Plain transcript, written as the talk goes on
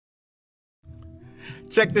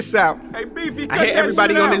Check this out. Hey, Beefy, I hear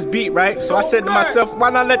everybody on this beat, right? So I said to myself, why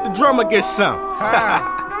not let the drummer get some?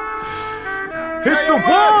 It's the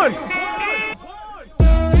one.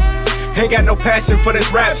 Ain't got no passion for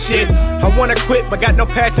this rap shit. I wanna quit, but got no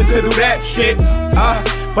passion to do that shit.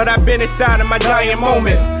 But I've been inside of my giant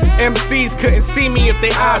moment. MCs couldn't see me if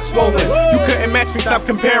they eyes swollen. You couldn't match me, stop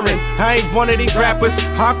comparing. I ain't one of these rappers.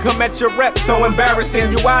 How come at your rep so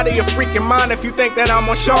embarrassing? You out of your freaking mind if you think that I'm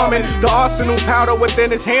a shaman. The arsenal powder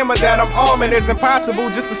within his hammer that I'm arming is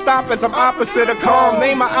impossible just to stop as I'm opposite of calm.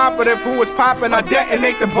 Name my operative who is popping, I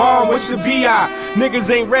detonate the bomb. What should be I? Niggas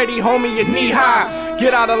ain't ready, homie, you knee high.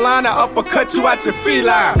 Get out of line, I uppercut you out your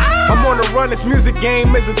feline. I'm on the run, this music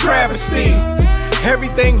game is a travesty.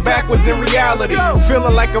 Everything backwards in reality.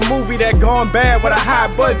 Feeling like a movie that gone bad with a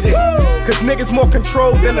high budget. Cause niggas more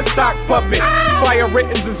controlled than a sock puppet. Fire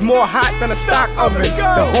ratings is more hot than a stock oven.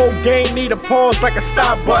 The whole game need a pause like a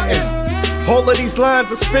stop button. All of these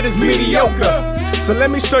lines of spit is mediocre. So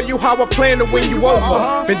let me show you how I plan to win you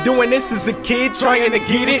over. Been doing this as a kid, trying to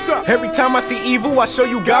get it. Every time I see evil, I show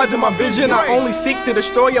you God's in my vision. I only seek to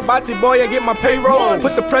destroy your body, boy, I get my payroll.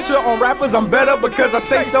 Put the pressure on rappers, I'm better because I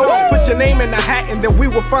say so. Put your name in the hat and then we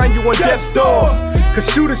will find you on death's door. Cause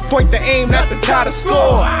shooters point the aim, not the tie to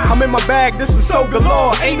score. I'm in my bag, this is so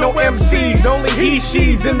galore. Ain't no MCs, only he,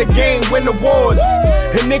 she's in the game, win awards.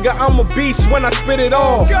 And nigga, I'm a beast when I spit it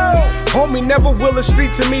all. Homie, never will the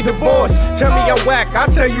streets and me divorce. Tell me I'm whack, I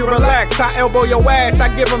tell you relax. I elbow your ass,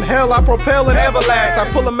 I give him hell, I propel and everlast. I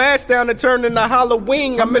pull a mask down and turn into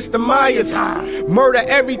Halloween, I'm Mr. Myers. Murder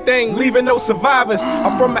everything, leaving no survivors.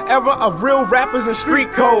 I'm from an era of real rappers and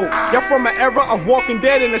street code. Y'all from an era of walking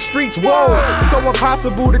dead in the streets, whoa. So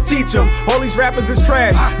impossible to teach them, all these rappers is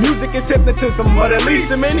trash. Music is hypnotism, but at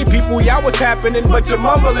least to many people, y'all what's happening, but your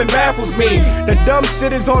mumbling baffles me. The dumb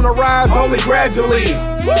shit is on the rise, only gradually.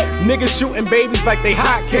 Niggas shooting babies like they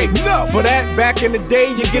hotcakes. For that, back in the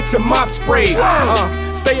day, you get your mop sprayed.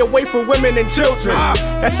 Stay away from women and children.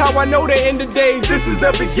 That's how I know they end the days, this is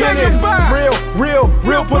the beginning.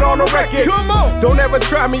 Real, put on the record. Don't ever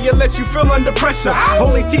try me unless you feel under pressure.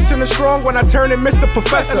 Only teaching the strong when I turn in Mr.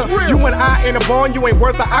 Professor. You and I ain't a bond, you ain't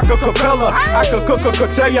worth a acapella. I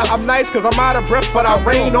could tell ya I'm nice cause I'm out of breath, but I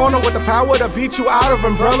rain on them with the power to beat you out of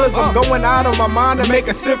umbrellas. I'm going out of my mind to make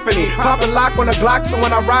a symphony. Pop a lock on a Glock, so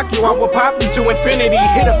when I rock you, I will pop you to infinity.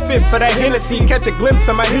 Hit a fit for that Hennessy, catch a glimpse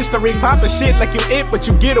of my history. Poppin' shit like you it, but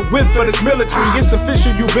you get a whip for this military. It's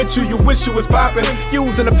official, you bitch you wish you was poppin'.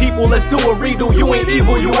 Using the people, let's do a redo. You ain't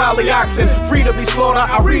evil, you alley oxen. Free to be slaughtered,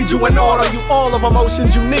 I read you in order. You all of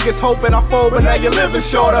emotions, you niggas hoping I fold, but now you're living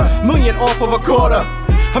shorter. Million off of a quarter.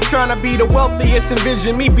 I'm trying to be the wealthiest,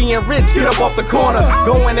 envision me being rich, get up off the corner.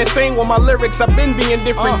 Going insane with my lyrics, I've been being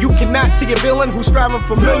different. You cannot see a villain who's striving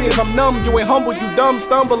for millions. I'm numb, you ain't humble, you dumb,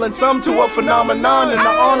 stumbling some to a phenomenon. And the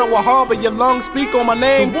honor will harbor your lungs, speak on my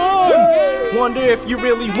name. Wonder if you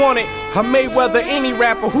really want it. I may weather any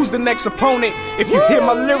rapper, who's the next opponent? If you hear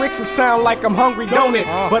my lyrics, it sound like I'm hungry, don't it?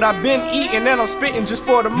 But I've been eating and I'm spitting just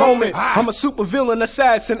for the moment. I'm a super villain,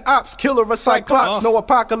 assassin, ops, killer, a cyclops. No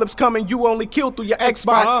apocalypse coming, you only kill through your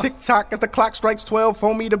Xbox. Tick-tock as the clock strikes 12,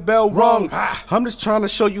 homie, the bell rung. I'm just trying to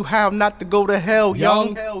show you how not to go to hell,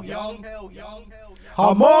 young.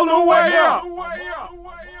 I'm all the way up.